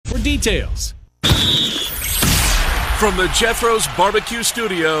details. From the Jethro's Barbecue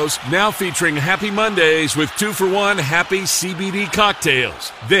Studios, now featuring Happy Mondays with 2-for-1 Happy CBD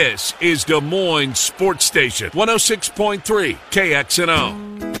cocktails. This is Des Moines Sports Station, 106.3 KXNO.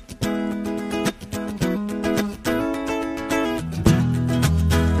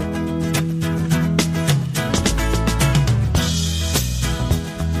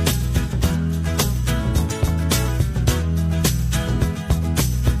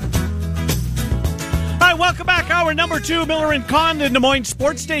 Number 2, Miller and Condon, Des Moines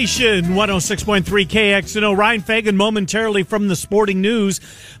Sports Station, 106.3 KXNO. Ryan Fagan momentarily from the sporting news.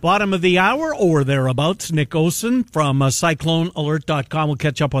 Bottom of the hour or thereabouts. Nick Osen from CycloneAlert.com will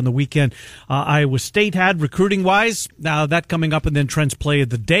catch up on the weekend. Iowa State had recruiting-wise. Now that coming up, and then Trent's Play of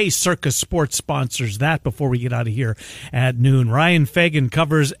the Day. Circus Sports sponsors that before we get out of here at noon. Ryan Fagan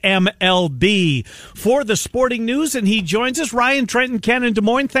covers MLB for the sporting news, and he joins us. Ryan, Trent, and Ken in Des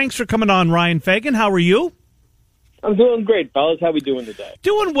Moines. Thanks for coming on, Ryan Fagan. How are you? I'm doing great, fellas. How we doing today?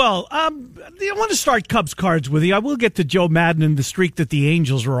 Doing well. I want to start Cubs cards with you. I will get to Joe Madden and the streak that the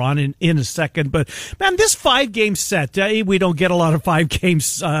Angels are on in a second. But, man, this 5-game set, we don't get a lot of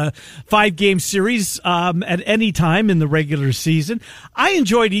 5-game series at any time in the regular season. I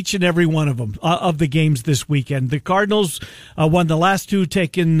enjoyed each and every one of them, of the games this weekend. The Cardinals won the last two,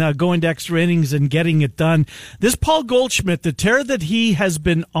 going to extra innings and getting it done. This Paul Goldschmidt, the tear that he has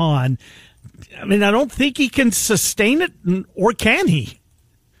been on, I mean, I don't think he can sustain it, or can he?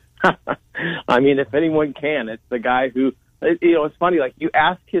 I mean, if anyone can, it's the guy who, it's funny, like you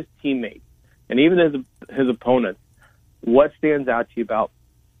ask his teammates and even his opponents, what stands out to you about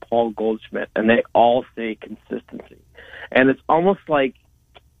Paul Goldschmidt? And they all say consistency. And it's almost like,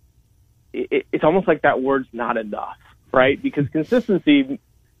 that word's not enough, right? Because consistency,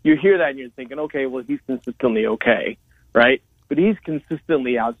 you hear that and you're thinking, okay, well, he's consistently okay, right? But he's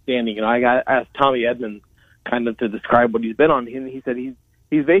consistently outstanding. You know, I asked Tommy Edman kind of to describe what he's been on, and he said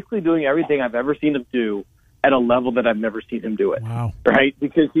he's basically doing everything I've ever seen him do at a level that I've never seen him do it. Wow. Right?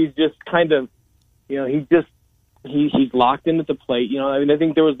 Because he's just kind of, you know, he's locked into the plate. You know, I mean, I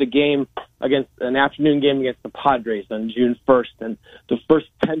think there was the game an afternoon game against the Padres on June 1st, and the first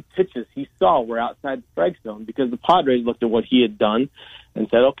 10 pitches he saw were outside the strike zone because the Padres looked at what he had done and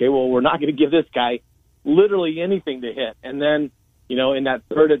said, okay, well, we're not going to give this guy literally anything to hit. And then, you know, in that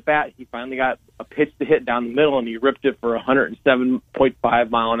third at bat, he finally got a pitch to hit down the middle, and he ripped it for a 107.5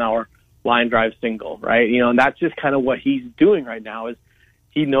 mile an hour line drive single, right? You know, and that's just kind of what he's doing right now is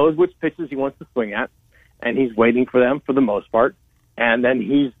he knows which pitches he wants to swing at, and he's waiting for them for the most part. And then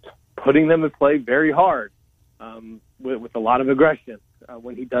he's putting them in play very hard with a lot of aggression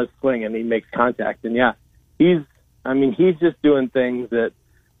when he does swing and he makes contact. And yeah, he's just doing things that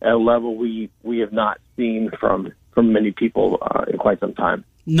at a level we have not seen from many people in quite some time.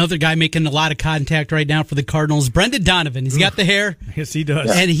 Another guy making a lot of contact right now for the Cardinals, Brendan Donovan. He's got the hair. Yes, he does.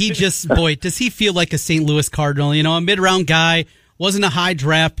 And he just, boy, does he feel like a St. Louis Cardinal. You know, a mid-round guy, wasn't a high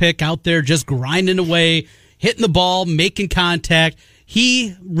draft pick, out there just grinding away, hitting the ball, making contact.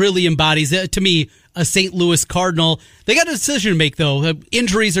 He really embodies, to me, a St. Louis Cardinal. They got a decision to make, though.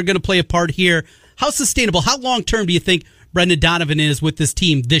 Injuries are going to play a part here. How sustainable, how long-term do you think Brendan Donovan is with this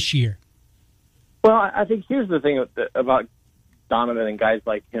team this year? Well, I think here's the thing about Donovan and guys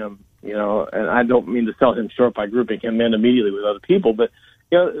like him, you know, and I don't mean to sell him short by grouping him in immediately with other people, but,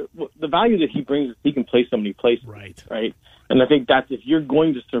 you know, the value that he brings is he can play so many places, right? And I think that's if you're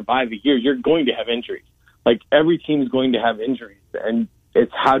going to survive a year, you're going to have injuries. Like every team is going to have injuries, and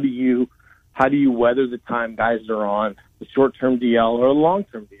it's how do you weather the time guys are on the short-term DL or a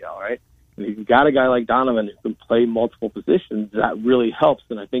long-term DL, right? And if you've got a guy like Donovan who can play multiple positions, that really helps.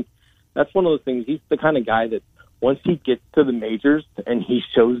 And I think that's one of those things. He's the kind of guy that once he gets to the majors and he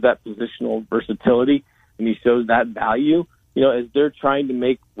shows that positional versatility and he shows that value, you know, as they're trying to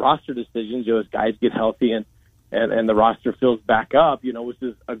make roster decisions, you know, as guys get healthy and the roster fills back up, you know, which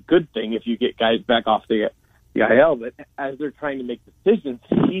is a good thing if you get guys back off the IL. But as they're trying to make decisions,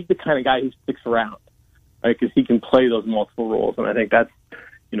 he's the kind of guy who sticks around, right? Because he can play those multiple roles. And I think that's,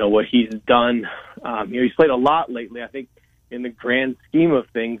 you know, what he's done. You know, he's played a lot lately. I think in the grand scheme of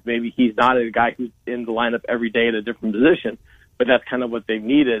things, maybe he's not a guy who's in the lineup every day at a different position, but that's kind of what they've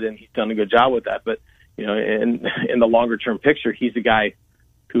needed, and he's done a good job with that. But, you know, in the longer-term picture, he's a guy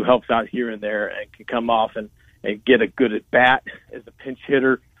who helps out here and there and can come off and get a good at-bat as a pinch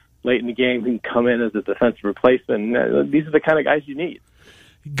hitter late in the game. He can come in as a defensive replacement. These are the kind of guys you need.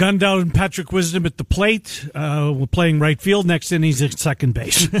 Gunned down Patrick Wisdom at the plate. We're playing right field. Next inning, he's at second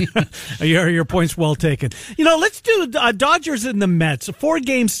base. Your point's well taken. Let's do Dodgers and the Mets. A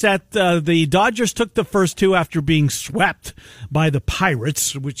 4-game set. The Dodgers took the first two after being swept by the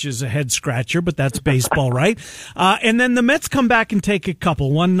Pirates, which is a head scratcher, but that's baseball, right? And then the Mets come back and take a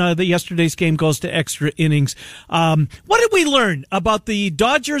couple. Yesterday's game goes to extra innings. What did we learn about the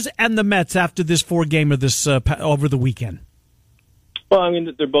Dodgers and the Mets after this 4-game over the weekend? Well, I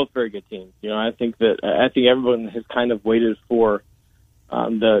mean, they're both very good teams. I think everyone has kind of waited for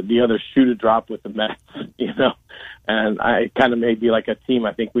the other shoe to drop with the Mets. And I kind of may be like a team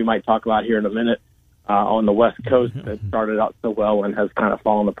I think we might talk about here in a minute on the West Coast that started out so well and has kind of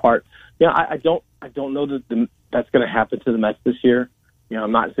fallen apart. I don't know that that's going to happen to the Mets this year.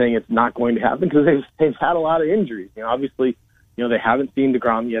 I'm not saying it's not going to happen because they've had a lot of injuries. Obviously, they haven't seen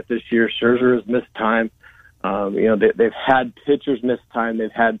DeGrom yet this year. Scherzer has missed time. They've had pitchers miss time.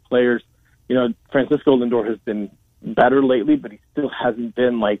 They've had players. Francisco Lindor has been better lately, but he still hasn't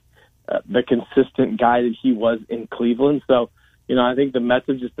been like the consistent guy that he was in Cleveland. So, I think the Mets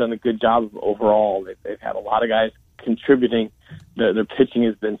have just done a good job overall. They've had a lot of guys contributing. Their pitching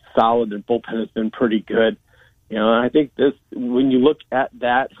has been solid. Their bullpen has been pretty good. And I think when you look at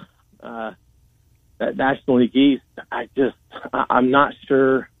that National League East, I'm not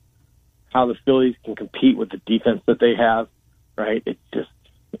sure how the Phillies can compete with the defense that they have, right?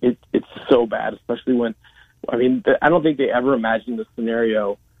 It's so bad, especially when, I don't think they ever imagined the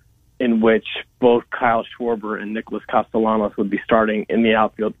scenario in which both Kyle Schwarber and Nicholas Castellanos would be starting in the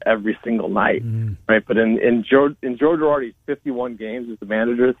outfield every single night, right? But in Joe Girardi's 51 games as the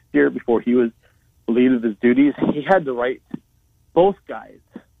manager this year, before he was the lead of his duties, he had to write both guys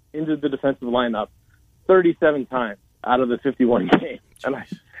into the defensive lineup 37 times out of the 51 games. And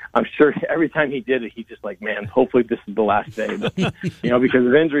I'm sure every time he did it, he just like, man, hopefully this is the last day. But, because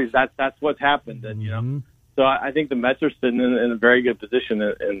of injuries, that's what's happened. And, so I think the Mets are sitting in a very good position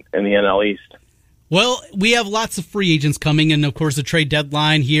in the NL East. Well, we have lots of free agents coming, and of course the trade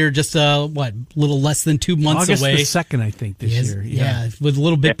deadline here just a little less than 2 months away. August the 2nd, I think, this year. Yeah, with a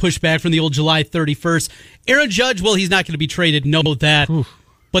little bit pushback from the old July 31st. Aaron Judge, well, he's not going to be traded. Know that. Oof.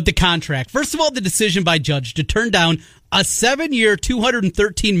 But the contract. First of all, the decision by Judge to turn down a 7-year,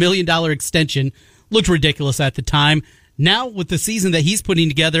 $213 million extension looked ridiculous at the time. Now, with the season that he's putting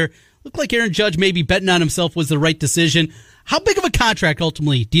together, looked like Aaron Judge maybe betting on himself was the right decision. How big of a contract,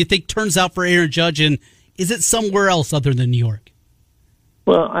 ultimately, do you think turns out for Aaron Judge, and is it somewhere else other than New York?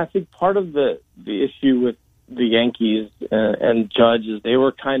 Well, I think part of the issue with the Yankees and Judge is they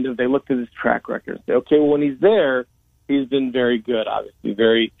looked at his track record and said, okay, well, when he's there, he's been very good, obviously,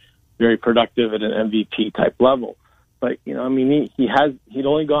 very, very productive at an MVP type level. But, he'd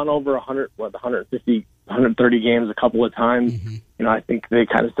only gone over 150, 130 games a couple of times. Mm-hmm. I think they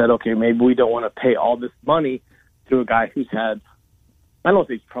kind of said, okay, maybe we don't want to pay all this money to a guy who's had, I don't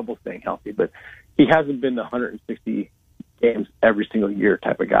say he's trouble staying healthy, but he hasn't been to 160 games every single year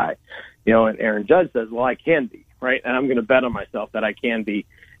type of guy. And Aaron Judge says, well, I can be, right? And I'm going to bet on myself that I can be.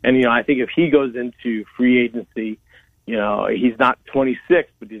 And, I think if he goes into free agency, he's not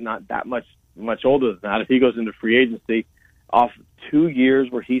 26, but he's not that much older than that. If he goes into free agency off 2 years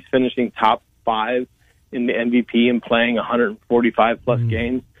where he's finishing top 5 in the MVP and playing 145 plus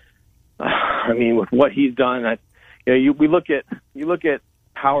games, with what he's done, you look at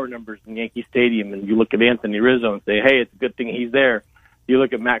power numbers in Yankee Stadium and you look at Anthony Rizzo and say, hey, it's a good thing he's there. You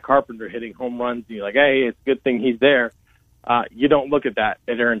look at Matt Carpenter hitting home runs and you're like, hey, it's a good thing he's there. You don't look at that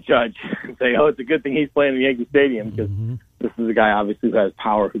at Aaron Judge and say, oh, it's a good thing he's playing in Yankee Stadium because this is a guy obviously who has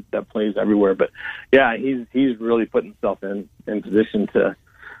power that plays everywhere. But yeah, he's really put himself in position to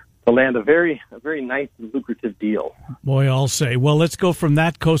land a very nice and lucrative deal. Boy, I'll say. Well, let's go from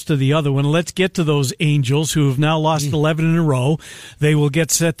that coast to the other one. Let's get to those Angels who have now lost 11 in a row. They will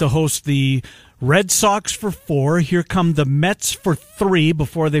get set to host the Red Sox for 4. Here come the Mets for 3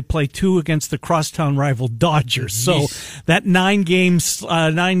 before they play 2 against the crosstown rival Dodgers. So that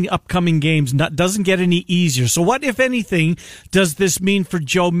 9 upcoming games doesn't get any easier. So what, if anything, does this mean for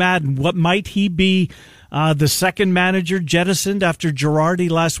Joe Maddon? What might he be the second manager jettisoned after Girardi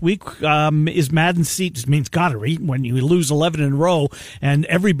last week? Is Maddon's seat, means got to eat when you lose 11 in a row, and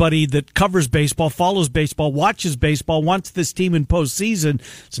everybody that covers baseball, follows baseball, watches baseball, wants this team in postseason.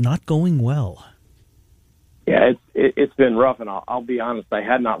 It's not going well. Yeah, it's been rough, and I'll be honest, I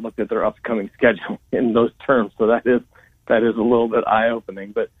had not looked at their upcoming schedule in those terms, so that is a little bit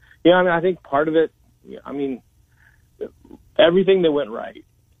eye-opening. But, I think part of it, everything that went right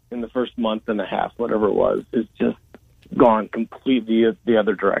in the first month and a half, whatever it was, is just gone completely the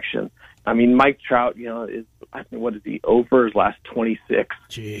other direction. Mike Trout, is I think, what is he, over his last 26?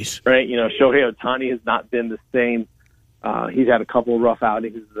 Jeez. Right? Shohei Ohtani has not been the same. He's had a couple of rough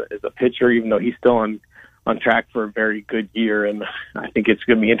outings as a pitcher, even though he's still on track for a very good year. And I think it's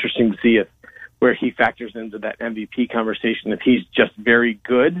going to be interesting to see where he factors into that MVP conversation. If he's just very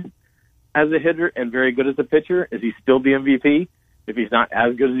good as a hitter and very good as a pitcher, is he still the MVP? If he's not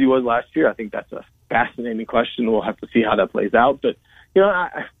as good as he was last year, I think that's a fascinating question. We'll have to see how that plays out. But,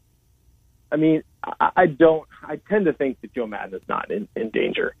 I tend to think that Joe Maddon is not in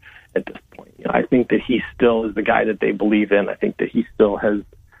danger at this point. I think that he still is the guy that they believe in. I think that he still has,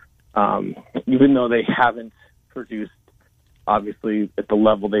 even though they haven't produced, obviously, at the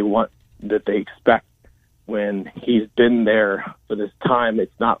level they want, that they expect, when he's been there for this time,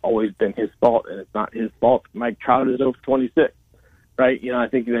 it's not always been his fault, and it's not his fault. Mike Trout is over 26, right? I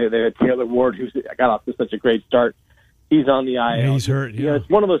think they had Taylor Ward, who got off to such a great start. He's on the IL. Yeah, he's hurt. Yeah. It's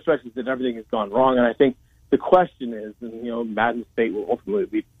one of those stretches that everything has gone wrong, and I think the question is, and Maddon's fate will ultimately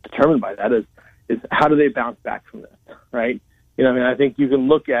be determined by that, is how do they bounce back from this, right? I think you can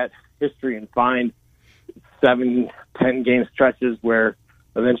look at history and find 7-10 game stretches where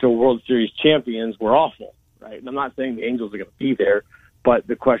eventual World Series champions were awful, right? And I'm not saying the Angels are going to be there, but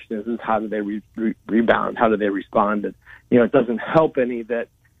the question is how do they rebound? How do they respond? And, it doesn't help any that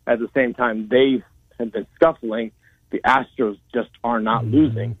at the same time they have been scuffling, the Astros just are not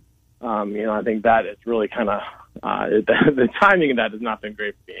losing. I think that is really kind of the timing of that has not been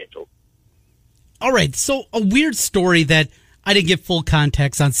great for the Angels. All right, so a weird story that I didn't get full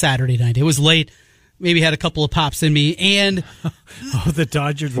context on Saturday night. It was late, maybe had a couple of pops in me, and the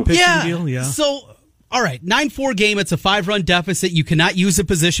Dodgers, the pitching deal, yeah. So, all right, 9-4 game. It's a 5-run deficit. You cannot use a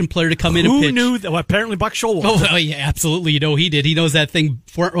position player to come in and pitch. Who knew that? Well, apparently Buck Showalter. Oh, yeah, absolutely. He did. He knows that thing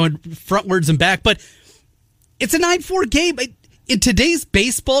frontwards and back. But it's a 9-4 game. In today's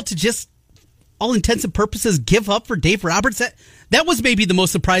baseball, to just all intents and purposes give up for Dave Roberts, that was maybe the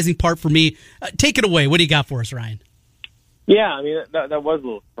most surprising part for me. Take it away. What do you got for us, Ryan? Yeah, that was a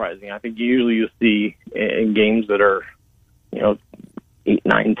little surprising. I think usually you see in games that are, 8,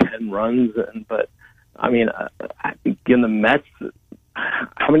 9, 10 runs, but I think in the Mets,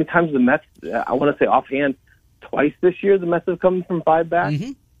 how many times the Mets? I want to say offhand, twice this year the Mets have come from 5 back,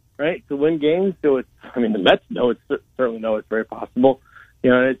 right, to win games. So the Mets certainly know it's very possible.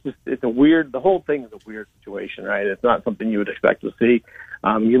 It's a weird. The whole thing is a weird situation, right? It's not something you would expect to see.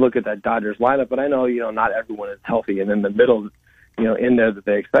 You look at that Dodgers lineup, but I know not everyone is healthy and in the middle, in there that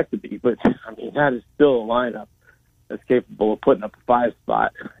they expect to be. But that is still a lineup that's capable of putting up a 5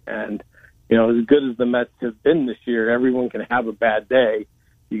 spot. And as good as the Mets have been this year, everyone can have a bad day.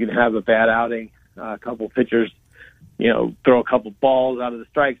 You can have a bad outing. A couple pitchers, throw a couple balls out of the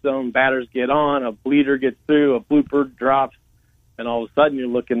strike zone. Batters get on. A bleeder gets through. A blooper drops. And all of a sudden, you're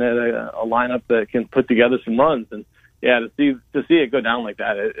looking at a lineup that can put together some runs. And yeah, to see it go down like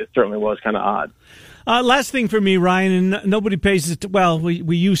that, it certainly was kind of odd. Last thing for me, Ryan, and nobody pays it. Well,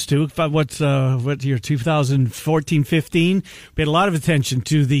 we used to. What year? 2014-15. We paid a lot of attention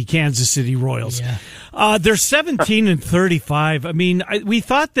to the Kansas City Royals. Yeah. They're 17-35. We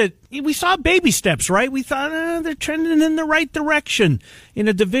thought that we saw baby steps, right? We thought they're trending in the right direction in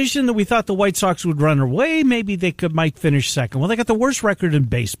a division that we thought the White Sox would run away. Maybe they might finish second. Well, they got the worst record in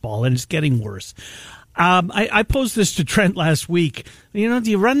baseball, and it's getting worse. I posed this to Trent last week. Do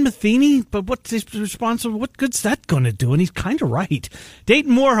you run Matheny? But what's his responsible? What good's that going to do? And he's kind of right.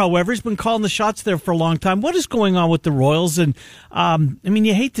 Dayton Moore, however, has been calling the shots there for a long time. What is going on with the Royals? And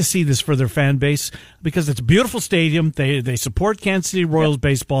you hate to see this for their fan base because it's a beautiful stadium. They support Kansas City Royals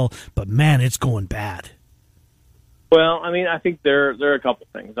baseball, but man, it's going bad. Well, I think there are a couple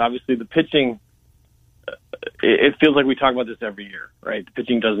things. Obviously, the pitching. It feels like we talk about this every year, right? The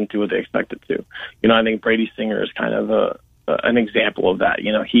pitching doesn't do what they expect it to. I think Brady Singer is kind of an example of that.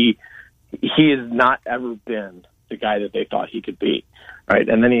 He has not ever been the guy that they thought he could be, right?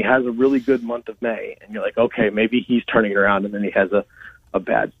 And then he has a really good month of May, and you're like, okay, maybe he's turning it around, and then he has a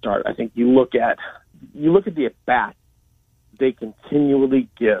bad start. I think you look at the at-bats they continually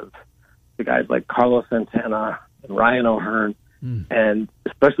give to guys like Carlos Santana and Ryan O'Hearn, and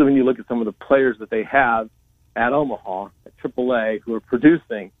especially when you look at some of the players that they have at Omaha, at AAA, who are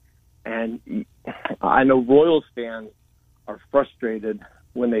producing. And I know Royals fans are frustrated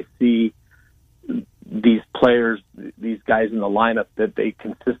when they see these players, these guys in the lineup that they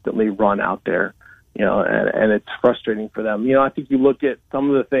consistently run out there, and it's frustrating for them. I think you look at some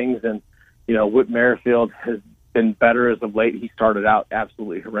of the things, and, Whit Merrifield has been better as of late. He started out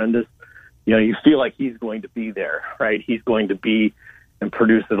absolutely horrendous. You feel like he's going to be there, right? He's going to be and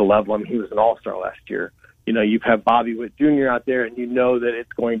produce at a level. He was an all-star last year. You've had Bobby Witt Jr. out there, and that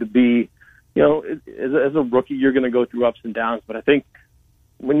it's going to be, as a rookie, you're going to go through ups and downs. But I think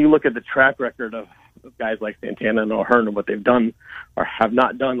when you look at the track record of guys like Santana and O'Hearn and what they've done or have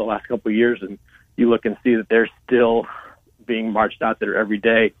not done the last couple of years, and you look and see that they're still being marched out there every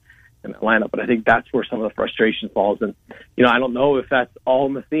day in Atlanta. But I think that's where some of the frustration falls. And, I don't know if that's all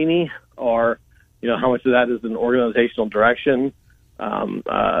Matheny or, how much of that is an organizational direction,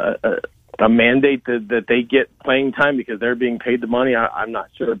 a mandate that they get playing time because they're being paid the money. I'm not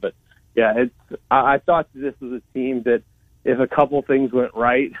sure. But, yeah, I thought this was a team that if a couple things went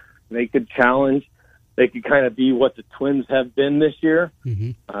right, they could challenge. They could kind of be what the Twins have been this year.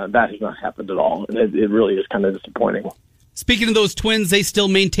 Mm-hmm. That has not happened at all, and it really is kind of disappointing. Speaking of those Twins, they still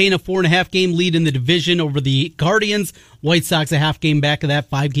maintain a 4.5-game lead in the division over the Guardians. White Sox a half game back of that,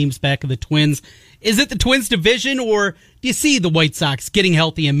 5 games back of the Twins. Is it the Twins division, or do you see the White Sox getting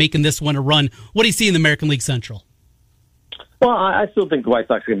healthy and making this one a run? What do you see in the American League Central? Well, I still think the White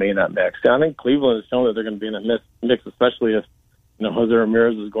Sox are going to be in that mix. I think Cleveland has shown that they're going to be in that mix, especially if Jose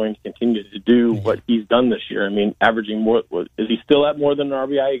Ramirez is going to continue to do what he's done this year. I mean, averaging more. Is he still at more than an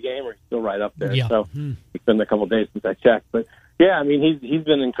RBI a game, or he's still right up there? Yeah. So it's been a couple of days since I checked, but yeah, I mean, he's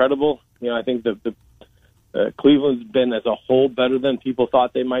been incredible. I think the Cleveland's been as a whole better than people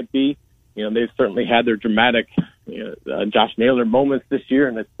thought they might be. They've certainly had their dramatic Josh Naylor moments this year,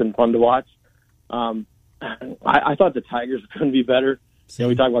 and it's been fun to watch. I thought the Tigers were going to be better.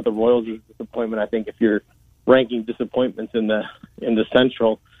 We talk about the Royals as a disappointment. I think if you're ranking disappointments in the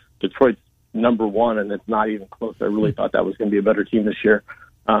Central, Detroit's number one, and it's not even close. I really thought that was going to be a better team this year.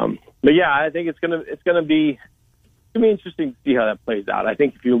 But yeah, I think it's going to be interesting to see how that plays out. I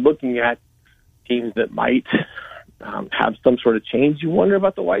think if you're looking at teams that might have some sort of change, you wonder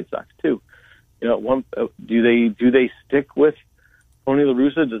about the White Sox too. Do they stick with Tony La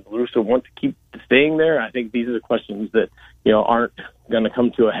Russa? Does La Russa want to keep staying there? I think these are the questions that aren't going to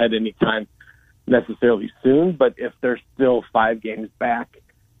come to a head anytime necessarily soon. But if they're still 5 games back,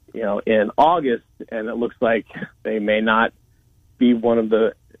 in August, and it looks like they may not be one of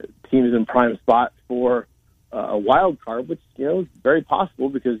the teams in prime spot for a wild card, which is very possible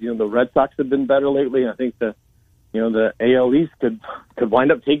because the Red Sox have been better lately. And I think the AL East could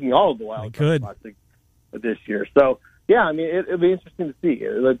wind up taking all of the wild card spots this year. So yeah, I mean it'll be interesting to see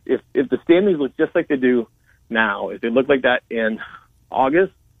if the standings look just like they do now. If they look like that in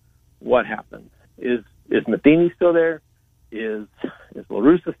August, what happens? Is Matheny still there? Is La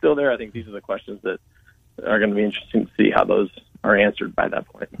Russa still there? I think these are the questions that are going to be interesting to see how those are answered by that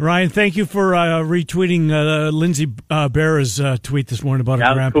point. Ryan, thank you for retweeting Lindsey Berra's tweet this morning about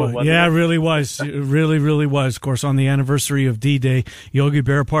her grandpa. Cool, yeah, it really was. It really, really was. Of course, on the anniversary of D-Day, Yogi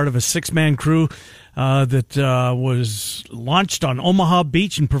Berra, part of a 6-man crew that was launched on Omaha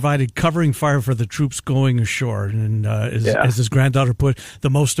Beach and provided covering fire for the troops going ashore. And as his granddaughter put, the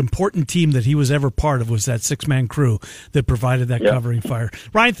most important team that he was ever part of was that 6-man crew that provided that covering fire.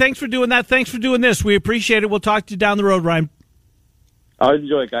 Ryan, thanks for doing that. Thanks for doing this. We appreciate it. We'll talk to you down the road, Ryan. I'll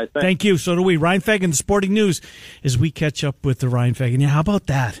enjoy it, guys. Thanks. Thank you. So do we. Ryan Fagan, the Sporting News, as we catch up with the Ryan Fagan. Yeah, how about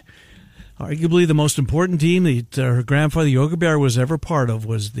that? Arguably the most important team that her grandfather, Yogi Berra, was ever part of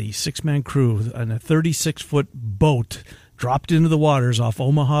was the 6-man crew on a 36-foot boat dropped into the waters off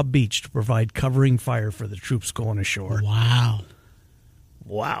Omaha Beach to provide covering fire for the troops going ashore. Wow.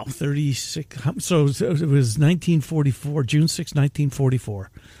 36. So it was 1944, June 6, 1944.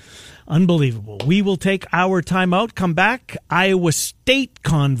 Unbelievable. We will take our time out, come back. Iowa State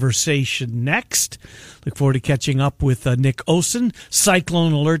conversation next. Look forward to catching up with Nick Osen.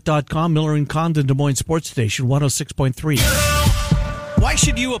 CycloneAlert.com, Miller and Condon, Des Moines Sports Station, 106.3. Why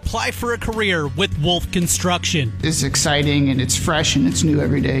should you apply for a career with Wolf Construction? It's exciting and it's fresh and it's new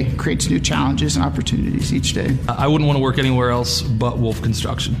every day. It creates new challenges and opportunities each day. I wouldn't want to work anywhere else but Wolf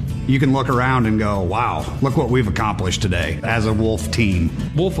Construction. You can look around and go, wow, look what we've accomplished today as a Wolf team.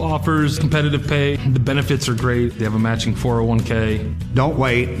 Wolf offers competitive pay. The benefits are great. They have a matching 401k. Don't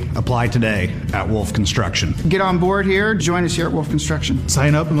wait. Apply today at Wolf Construction. Get on board here. Join us here at Wolf Construction.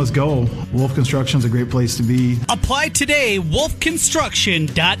 Sign up and let's go. Wolf Construction is a great place to be. Apply today, wolfconstruction.net.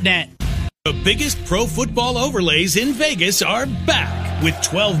 The biggest pro football overlays in Vegas are back with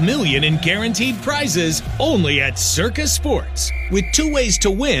 $12 million in guaranteed prizes only at Circa Sports, with 2 ways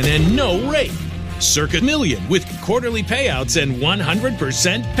to win and no rake. Circa Million with quarterly payouts and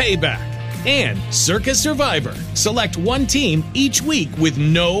 100% payback. And Circa Survivor. Select one team each week with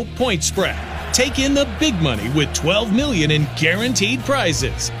no point spread. Take in the big money with $12 million in guaranteed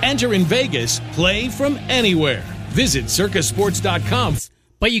prizes. Enter in Vegas. Play from anywhere. Visit circasports.com.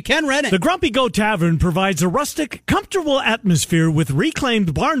 But you can rent it. The Grumpy Goat Tavern provides a rustic, comfortable atmosphere with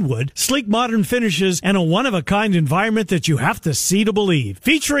reclaimed barnwood, sleek modern finishes, and a one-of-a-kind environment that you have to see to believe.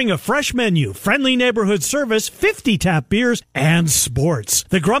 Featuring a fresh menu, friendly neighborhood service, 50 tap beers, and sports.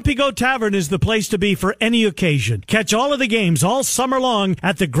 The Grumpy Goat Tavern is the place to be for any occasion. Catch all of the games all summer long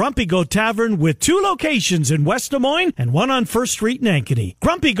at the Grumpy Goat Tavern with 2 locations in West Des Moines and 1 on First Street in Ankeny.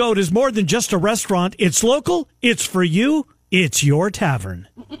 Grumpy Goat is more than just a restaurant. It's local, it's for you, it's your tavern.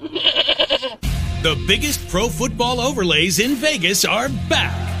 The biggest pro football overlays in Vegas are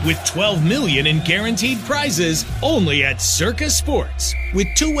back with $12 million in guaranteed prizes only at Circa Sports, with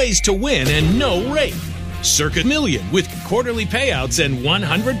 2 ways to win and no rate. Circa Million with quarterly payouts and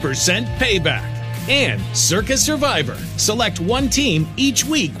 100% payback. And Circa Survivor. Select one team each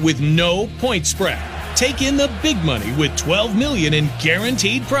week with no point spread. Take in the big money with $12 million in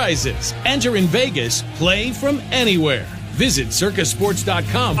guaranteed prizes. Enter in Vegas. Play from anywhere. Visit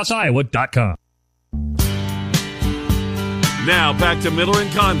circasports.com. Iowa.com. Now back to Miller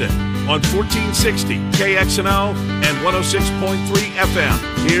and Condon on 1460 KXNO and 106.3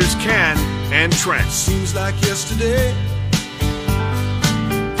 FM. Here's Ken and Trent. Seems like yesterday,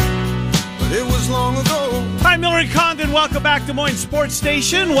 but it was long ago. Hi, Miller and Condon. Welcome back to Des Moines Sports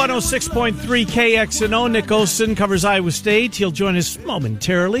Station, 106.3 KXNO. Nick Olson covers Iowa State. He'll join us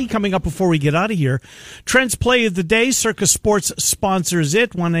momentarily. Coming up before we get out of here, Trent's Play of the Day. Circa Sports sponsors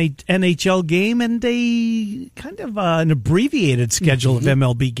it. One NHL game and a kind of an abbreviated schedule of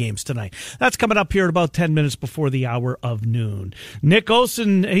MLB games tonight. That's coming up here at about 10 minutes before the hour of noon. Nick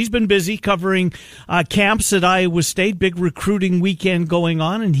Olson, he's been busy covering camps at Iowa State. Big recruiting weekend going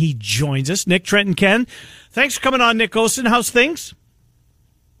on, and he joins us. Nick, Trent, and Ken, thanks for coming on, Nick Olson. How's things?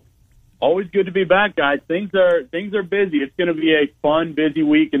 Always good to be back, guys. Things are busy. It's going to be a fun, busy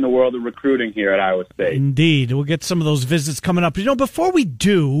week in the world of recruiting here at Iowa State. Indeed. We'll get some of those visits coming up. You know, before we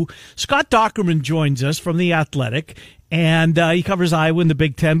do, Scott Dockerman joins us from The Athletic, and he covers Iowa in the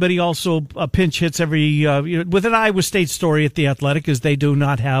Big Ten, but he also pinch hits every with an Iowa State story at The Athletic, as they do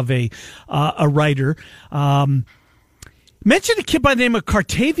not have a writer. Mentioned a kid by the name of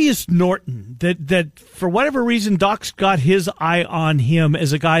Cartavius Norton that for whatever reason Doc's got his eye on him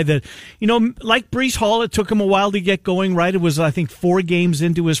as a guy that, you know, like Breece Hall, it took him a while to get going, right? It was, I think, 4 games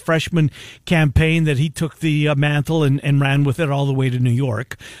into his freshman campaign that he took the mantle and ran with it all the way to New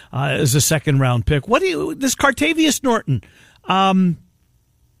York as a second-round pick. This Cartavius Norton,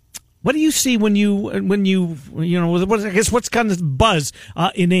 what do you see when you know, what's kind of buzz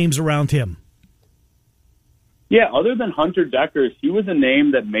in names around him? Yeah, other than Hunter Deckers, he was a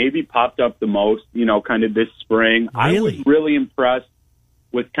name that maybe popped up the most, you know, kind of this spring. Really? I was really impressed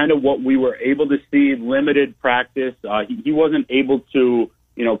with kind of what we were able to see, limited practice. He wasn't able to,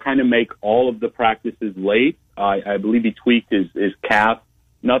 you know, kind of make all of the practices late. I believe he tweaked his calf,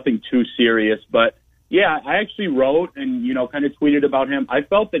 nothing too serious. But, yeah, I actually wrote and, you know, kind of tweeted about him. I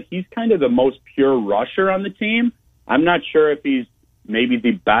felt that he's kind of the most pure rusher on the team. I'm not sure if he's maybe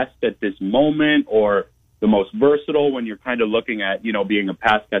the best at this moment or the most versatile when you're kind of looking at, you know, being a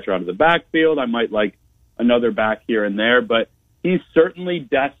pass catcher out of the backfield. I might like another back here and there, but he's certainly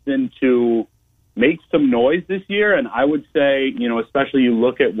destined to make some noise this year. And I would say, you know, especially you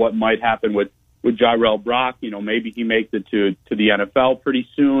look at what might happen with Jarrell Brock, you know, maybe he makes it to the NFL pretty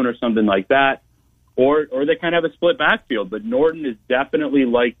soon or something like that. Or they kind of have a split backfield. But Norton is definitely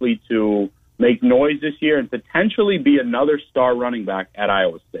likely to make noise this year and potentially be another star running back at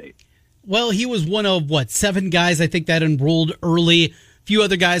Iowa State. Well, he was one of, 7 guys, I think, that enrolled early. A few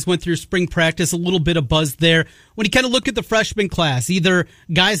other guys went through spring practice, a little bit of buzz there. When you kind of look at the freshman class, either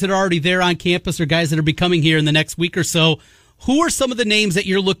guys that are already there on campus or guys that are becoming here in the next week or so, who are some of the names that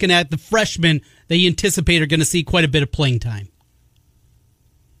you're looking at, the freshmen, that you anticipate are going to see quite a bit of playing time?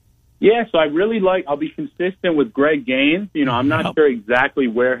 Yeah, so I'll be consistent with Greg Gaines. You know, I'm not sure exactly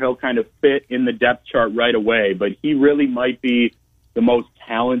where he'll kind of fit in the depth chart right away, but he really might be the most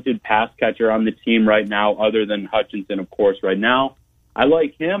talented pass catcher on the team right now, other than Hutchinson, of course, right now. I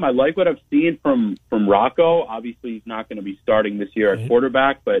like him. I like what I've seen from Rocco. Obviously, he's not going to be starting this year at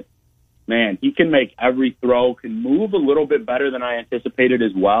quarterback, but, man, he can make every throw, can move a little bit better than I anticipated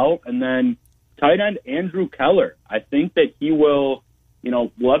as well. And then tight end Andrew Keller. I think that he will, you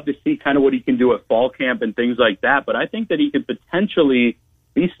know, we'll have to see kind of what he can do at fall camp and things like that, but I think that he could potentially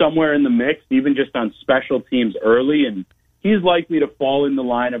be somewhere in the mix, even just on special teams early, and he's likely to fall in the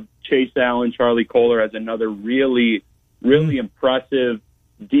line of Chase Allen, Charlie Kohler as another really, really impressive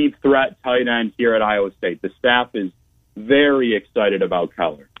deep threat tight end here at Iowa State. The staff is very excited about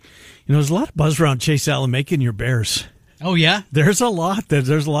Keller. You know, there's a lot of buzz around Chase Allen making your Bears. Oh, yeah? There's a lot.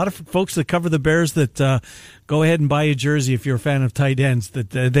 There's a lot of folks that cover the Bears that go ahead and buy a jersey if you're a fan of tight ends, that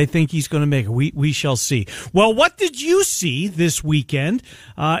they think he's going to make it. We shall see. Well, what did you see this weekend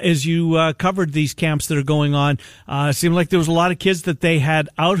as you covered these camps that are going on? It seemed like there was a lot of kids that they had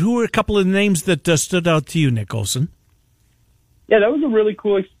out. Who were a couple of names that stood out to you, Nick Olson? Yeah, that was a really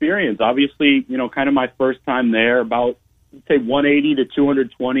cool experience. Obviously, kind of my first time there, about, say, 180 to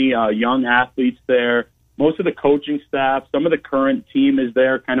 220 young athletes there. Most of the coaching staff, some of the current team is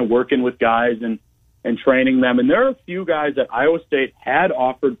there kind of working with guys and training them. And there are a few guys that Iowa State had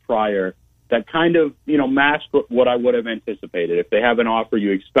offered prior that kind of, matched what I would have anticipated. If they have an offer,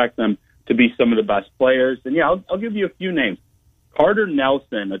 you expect them to be some of the best players. And, yeah, I'll give you a few names. Carter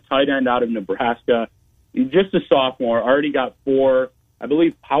Nelson, a tight end out of Nebraska, he's just a sophomore, already got 4, I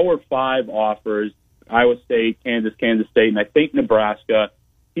believe, Power 5 offers, Iowa State, Kansas State, and I think Nebraska.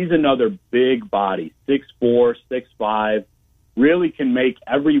 He's another big body, 6'4", 6'5", really can make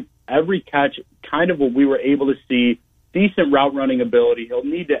every catch, kind of what we were able to see, decent route running ability. He'll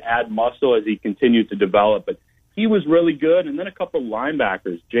need to add muscle as he continues to develop, but he was really good. And then a couple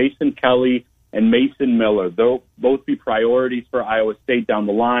linebackers, Jason Kelly and Mason Miller. They'll both be priorities for Iowa State down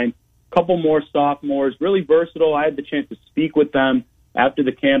the line. A couple more sophomores, really versatile. I had the chance to speak with them after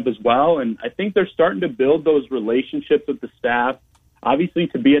the camp as well, and I think they're starting to build those relationships with the staff. Obviously,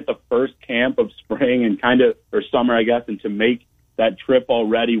 to be at the first camp of spring and or summer, I guess, and to make that trip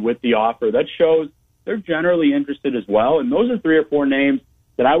already with the offer, that shows they're generally interested as well. And those are 3 or 4 names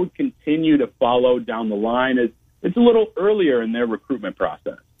that I would continue to follow down the line. It's a little earlier in their recruitment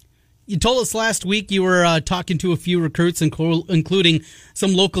process. You told us last week you were talking to a few recruits, including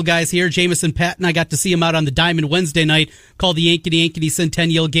some local guys here. Jamison Patton, I got to see him out on the Diamond Wednesday night, called the Yankee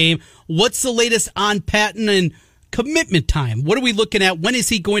Centennial game. What's the latest on Patton and commitment time? What are we looking at? When is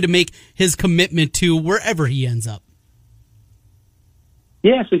he going to make his commitment to wherever he ends up?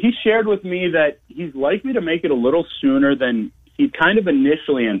 Yeah, so he shared with me that he's likely to make it a little sooner than he kind of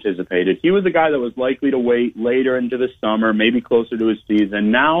initially anticipated. He was a guy that was likely to wait later into the summer, maybe closer to his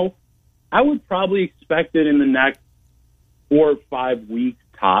season. Now, I would probably expect it in the next 4 or 5 weeks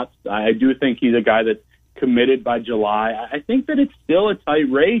tops. I do think he's a guy that's committed by July. I think that it's still a tight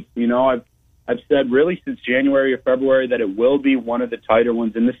race. I've said really since January or February that it will be one of the tighter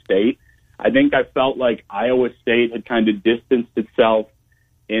ones in the state. I think I felt like Iowa State had kind of distanced itself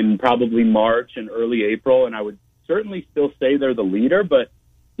in probably March and early April, and I would certainly still say they're the leader, but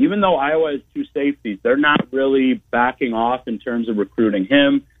even though Iowa has 2 safeties, they're not really backing off in terms of recruiting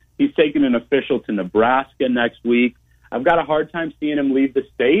him. He's taking an official to Nebraska next week. I've got a hard time seeing him leave the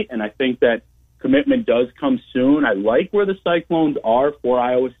state, and I think that commitment does come soon. I like where the Cyclones are for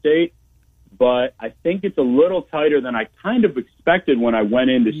Iowa State, but I think it's a little tighter than I kind of expected when I went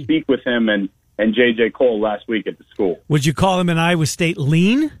in to speak with him and J.J. Cole last week at the school. Would you call him an Iowa State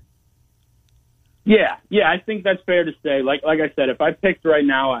lean? Yeah, I think that's fair to say. Like I said, if I picked right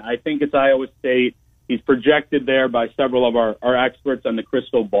now, I think it's Iowa State. He's projected there by several of our experts on the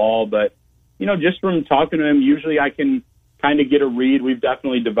crystal ball, but, just from talking to him, usually I can kind of get a read. We've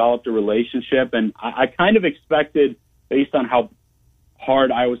definitely developed a relationship, and I kind of expected, based on how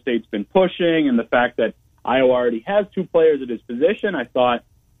hard Iowa State's been pushing and the fact that Iowa already has 2 players at his position, I thought,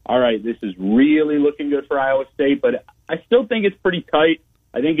 all right, this is really looking good for Iowa State, but I still think it's pretty tight.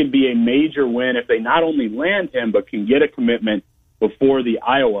 I think it'd be a major win if they not only land him, but can get a commitment before the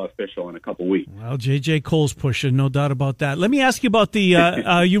Iowa official in a couple weeks. Well, J.J. Cole's pushing, no doubt about that. Let me ask you about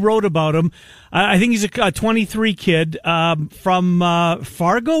the, you wrote about him. I think he's a 23 kid from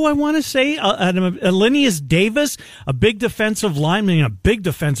Fargo, I want to say. Linnaeus Davis, a big defensive lineman.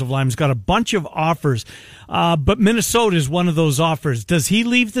 He's got a bunch of offers. But Minnesota is one of those offers. Does he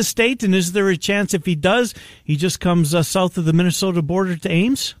leave the state, and is there a chance if he does, he just comes south of the Minnesota border to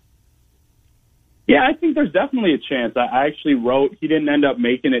Ames? Yeah, I think there's definitely a chance. I actually wrote, he didn't end up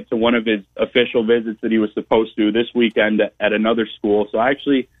making it to one of his official visits that he was supposed to this weekend at another school. So I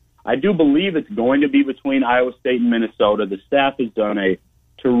do believe it's going to be between Iowa State and Minnesota. The staff has done a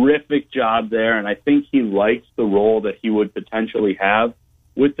terrific job there, and I think he likes the role that he would potentially have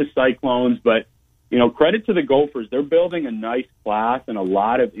with the Cyclones. But, credit to the Gophers. They're building a nice class and a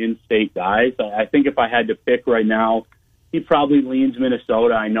lot of in-state guys. I think if I had to pick right now, he probably leans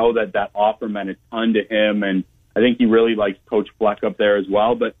Minnesota. I know that offer meant a ton to him, and I think he really likes Coach Fleck up there as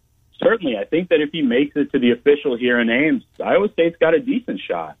well. But certainly, I think that if he makes it to the official here in Ames, Iowa State's got a decent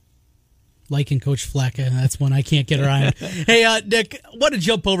shot. Liking Coach Fleck, that's one I can't get around. Hey, Nick, what a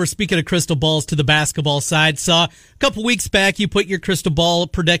jump over, speaking of crystal balls, to the basketball side. Saw a couple weeks back you put your crystal ball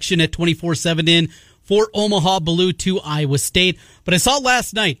prediction at 24/7 in for Omaha Blue to Iowa State. But I saw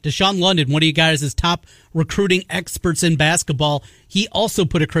last night, Deshaun London, one of you guys' top recruiting experts in basketball, he also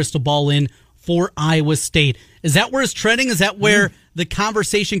put a crystal ball in for Iowa State. Is that where it's trending? Is that where the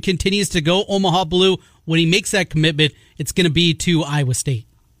conversation continues to go? Omaha Blue, when he makes that commitment, it's going to be to Iowa State.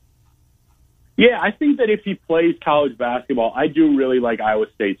 Yeah, I think that if he plays college basketball, I do really like Iowa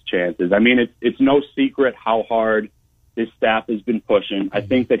State's chances. I mean, it's no secret how hard his staff has been pushing. I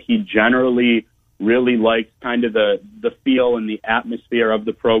think that he generally really likes kind of the feel and the atmosphere of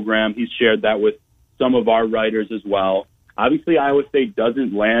the program. He's shared that with some of our writers as well. Obviously, Iowa State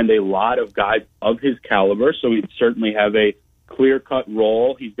doesn't land a lot of guys of his caliber, so he'd certainly have a clear-cut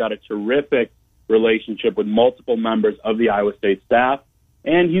role. He's got a terrific relationship with multiple members of the Iowa State staff,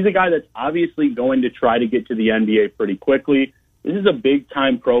 and he's a guy that's obviously going to try to get to the NBA pretty quickly. This is a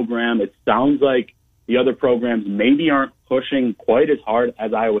big-time program. It sounds like the other programs maybe aren't pushing quite as hard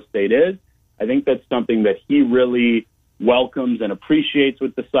as Iowa State is. I think that's something that he really welcomes and appreciates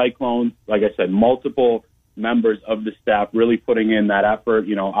with the Cyclones. Like I said, multiple members of the staff really putting in that effort.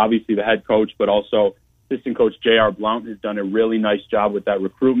 You know, obviously the head coach, but also assistant coach J.R. Blount has done a really nice job with that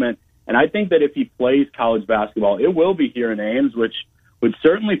recruitment. And I think that if he plays college basketball, it will be here in Ames, which would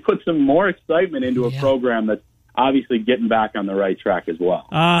certainly put some more excitement into a program that's obviously getting back on the right track as well.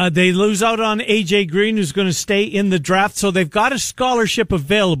 They lose out on A.J. Green, who's going to stay in the draft, so they've got a scholarship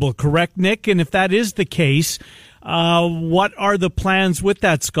available, correct, Nick? And if that is the case, what are the plans with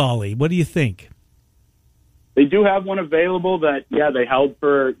that Scully? What do you think? They do have one available that, they held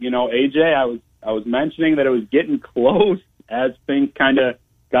for, A.J. I was mentioning that it was getting close as things kind of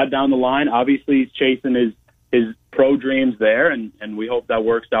got down the line. Obviously, he's chasing his pro dreams there, and we hope that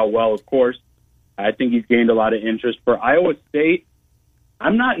works out well, of course. I think he's gained a lot of interest. For Iowa State,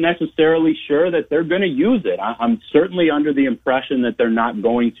 I'm not necessarily sure that they're going to use it. I'm certainly under the impression that they're not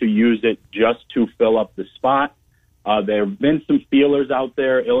going to use it just to fill up the spot. There have been some feelers out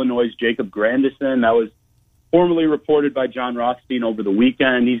there. Illinois' Jacob Grandison, that was formerly reported by John Rothstein over the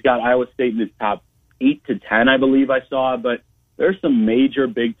weekend. He's got Iowa State in his top 8 to 10, I believe I saw. But there's some major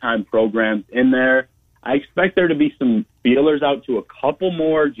big-time programs in there. I expect there to be some feelers out to a couple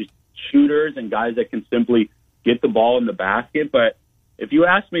more just shooters and guys that can simply get the ball in the basket. But if you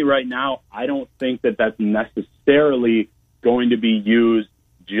ask me right now, I don't think that that's necessarily going to be used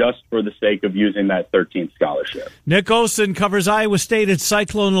just for the sake of using that 13th scholarship. Nick Osen covers Iowa State at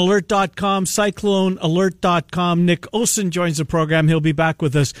CycloneAlert.com, CycloneAlert.com. Nick Osen joins the program. He'll be back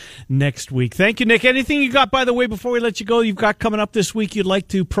with us next week. Thank you, Nick. Anything you got, by the way, before we let you go, you've got coming up this week you'd like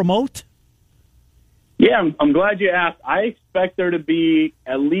to promote? Yeah, I'm glad you asked. I expect there to be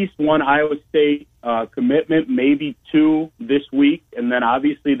at least one Iowa State commitment, maybe 2 this week. And then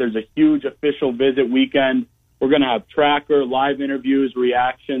obviously there's a huge official visit weekend. We're going to have tracker, live interviews,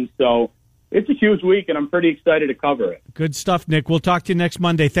 reactions. So it's a huge week, and I'm pretty excited to cover it. Good stuff, Nick. We'll talk to you next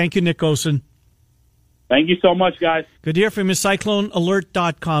Monday. Thank you, Nick Osen. Thank you so much, guys. Good to hear from you.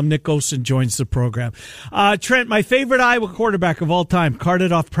 CycloneAlert.com. Nick Osen joins the program. Trent, my favorite Iowa quarterback of all time,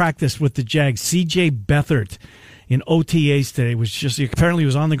 carted off practice with the Jags, C.J. Beathard, in OTAs today. Apparently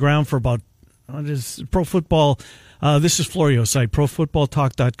was on the ground for about pro football. This is Florio's site,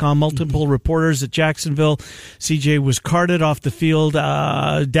 ProFootballTalk.com. Multiple reporters at Jacksonville. CJ was carted off the field,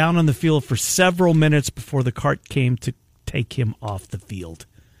 down on the field for several minutes before the cart came to take him off the field.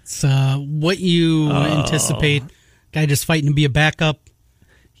 It's what you anticipate. Guy just fighting to be a backup.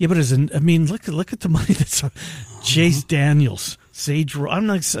 Yeah, but look at the money that's on Chase Daniels. Sage, I don't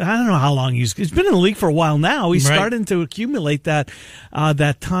know how long he's been in the league for a while now. He's starting to accumulate that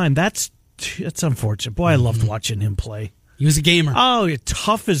time. That's unfortunate. Boy, I loved watching him play. He was a gamer. Oh, yeah,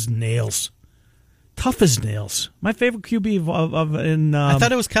 tough as nails. Tough as nails. My favorite QB I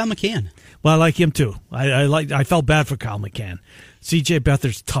thought it was Kyle McCann. Well, I like him too. I felt bad for Kyle McCann. C.J.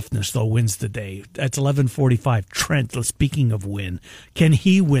 Beathard's toughness, though, wins the day. That's 11:45. Trent, speaking of win, can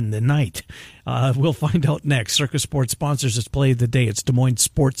he win the night? We'll find out next. Circus Sports sponsors its play of the day. It's Des Moines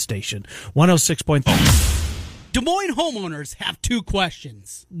Sports Station, 106.3. Des Moines homeowners have 2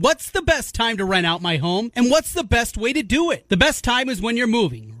 questions. What's the best time to rent out my home? And what's the best way to do it? The best time is when you're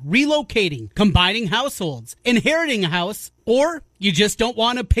moving, relocating, combining households, inheriting a house, or you just don't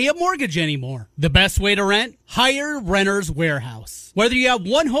want to pay a mortgage anymore. The best way to rent? Hire Renter's Warehouse. Whether you have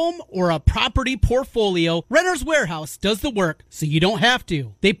one home or a property portfolio, Renter's Warehouse does the work so you don't have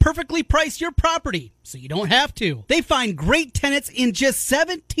to. They perfectly price your property so you don't have to. They find great tenants in just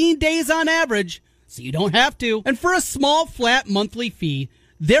 17 days on average, so you don't have to. And for a small, flat monthly fee,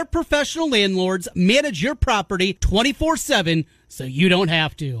 their professional landlords manage your property 24/7, so you don't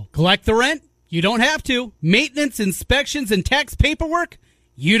have to. Collect the rent? You don't have to. Maintenance, inspections, and tax paperwork?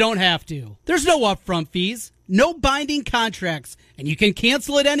 You don't have to. There's no upfront fees, no binding contracts, and you can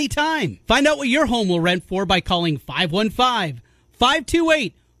cancel at any time. Find out what your home will rent for by calling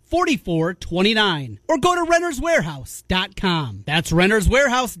 515-528-4429 or go to renterswarehouse.com. That's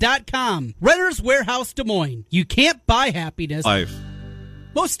renterswarehouse.com. Renters Warehouse Des Moines. You can't buy happiness.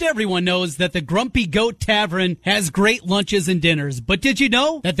 Most everyone knows that the Grumpy Goat Tavern has great lunches and dinners, but did you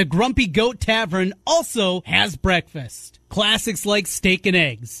know that the Grumpy Goat Tavern also has breakfast? Classics like steak and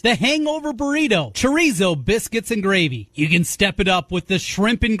eggs, the hangover burrito, chorizo, biscuits, and gravy. You can step it up with the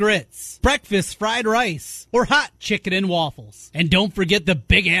shrimp and grits, breakfast fried rice, or hot chicken and waffles. And don't forget the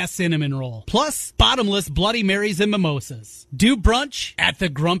big-ass cinnamon roll. Plus, bottomless Bloody Marys and mimosas. Do brunch at the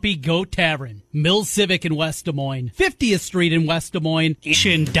Grumpy Goat Tavern. Mills Civic in West Des Moines, 50th Street in West Des Moines,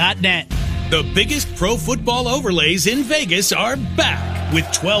 Ishin.net. The biggest pro football overlays in Vegas are back with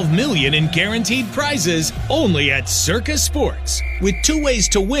 $12 million in guaranteed prizes only at Circa Sports, with 2 ways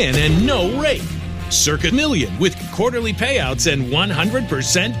to win and no rake. Circa Million with quarterly payouts and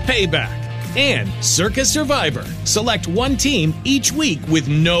 100% payback. And Circa Survivor. Select one team each week with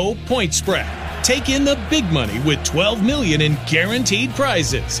no point spread. Take in the big money with $12 million in guaranteed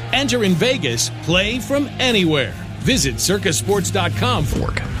prizes. Enter in Vegas. Play from anywhere. Visit circasports.com for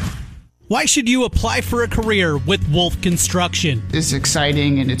work. Why should you apply for a career with Wolf Construction? It's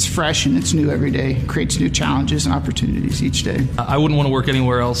exciting and it's fresh and it's new every day. It creates new challenges and opportunities each day. I wouldn't want to work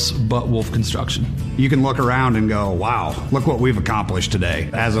anywhere else but Wolf Construction. You can look around and go, wow, look what we've accomplished today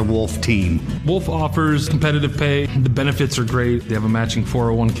as a Wolf team. Wolf offers competitive pay. The benefits are great. They have a matching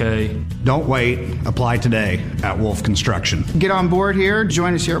 401k. Don't wait. Apply today at Wolf Construction. Get on board here.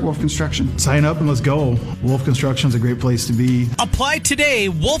 Join us here at Wolf Construction. Sign up and let's go. Wolf Construction is a great place to be. Apply today,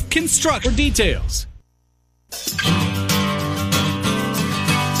 Wolf Construction. For details.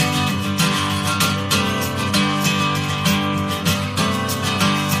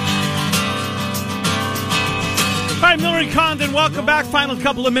 Hi, Miller Condon. Welcome back. Final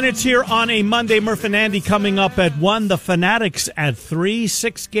couple of minutes here on a Monday. Murph and Andy coming up at 1. The Fanatics at 3.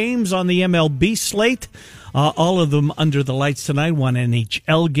 6 games on the MLB slate. All of them under the lights tonight. One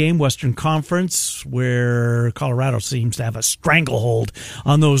NHL game, Western Conference, where Colorado seems to have a stranglehold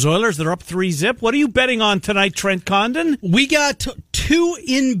on those Oilers. They're up 3-0. What are you betting on tonight, Trent Condon? We got 2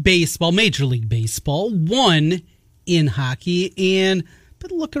 in baseball, Major League Baseball, 1 in hockey, and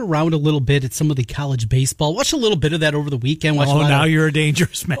been looking around a little bit at some of the college baseball. Watched a little bit of that over the weekend. Now you're a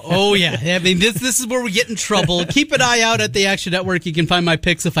dangerous man. Oh, yeah. I mean, this is where we get in trouble. Keep an eye out at the Action Network. You can find my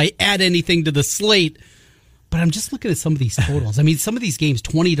picks if I add anything to the slate. But I'm just looking at some of these totals. I mean, some of these games,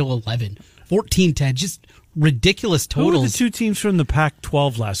 20-11, 14-10, just ridiculous totals. Who were the 2 teams from the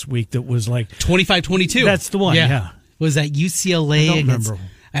Pac-12 last week that was like 25-22? That's the one, yeah. Was that UCLA? I don't remember.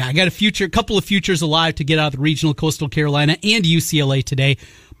 I got a couple of futures alive to get out of the regional Coastal Carolina and UCLA today.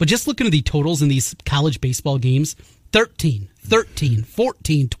 But just looking at the totals in these college baseball games, 13,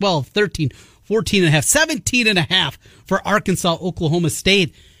 14, 12, 13, 14 and a half, 17 and a half for Arkansas, Oklahoma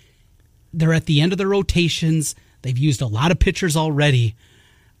State. They're at the end of their rotations. They've used a lot of pitchers already.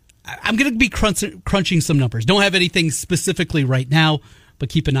 I'm going to be crunching some numbers. Don't have anything specifically right now, but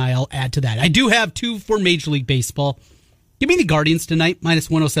keep an eye. I'll add to that. I do have 2 for Major League Baseball. Give me the Guardians tonight,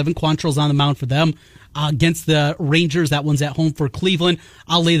 -107. Quantrill's on the mound for them against the Rangers. That one's at home for Cleveland.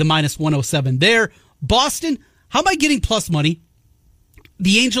 I'll lay the -107 there. Boston, how am I getting plus money?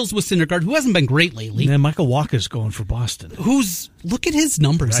 The Angels with Syndergaard, who hasn't been great lately. And Michael Wacha's going for Boston. Look at his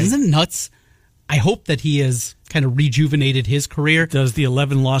numbers. Right. Isn't it nuts? I hope that he has kind of rejuvenated his career. Does the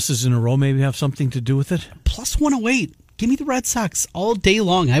 11 losses in a row maybe have something to do with it? +108. Give me the Red Sox all day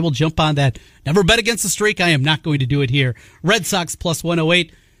long. I will jump on that. Never bet against the streak. I am not going to do it here. Red Sox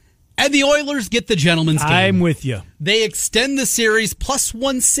 +108. And the Oilers get the gentleman's game. I'm with you. They extend the series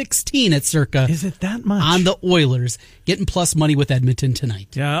 +116 at Circa. Is it that much? On the Oilers, getting plus money with Edmonton tonight.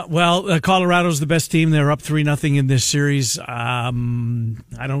 Yeah, well, Colorado's the best team. They're up 3-0 in this series. I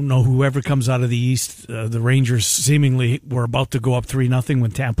don't know whoever comes out of the East. The Rangers seemingly were about to go up 3-0 when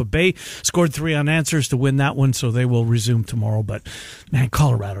Tampa Bay scored 3 unanswers to win that one, so they will resume tomorrow. But, man,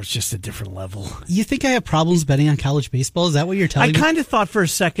 Colorado's just a different level. You think I have problems betting on college baseball? Is that what you're telling me? I kind of thought for a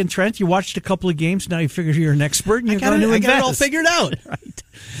second, Trent, you watched a couple of games, now you figure you're an expert, and you're going to invest. I got it all figured out. Right.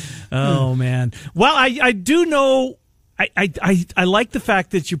 Oh, man. Well, I do know, I like the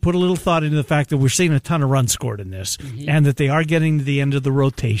fact that you put a little thought into the fact that we're seeing a ton of runs scored in this, and that they are getting to the end of the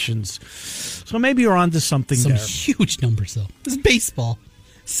rotations. So maybe you're on to something there. Some huge numbers, though. This is baseball.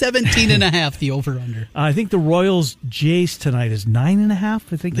 17.5, the over-under. I think the Royals Jays tonight is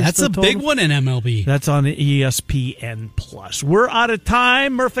 9.5. I think that's a big one in MLB. That's on ESPN Plus. We're out of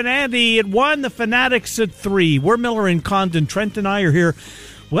time. Murph and Andy at 1, the Fanatics at 3. We're Miller and Condon. Trent and I are here.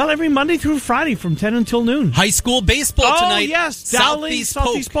 Well, every Monday through Friday from 10 until noon. High school baseball tonight. Oh, yes. Southeast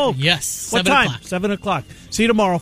Polk. Yes. 7 what time? o'clock. 7 o'clock. See you tomorrow.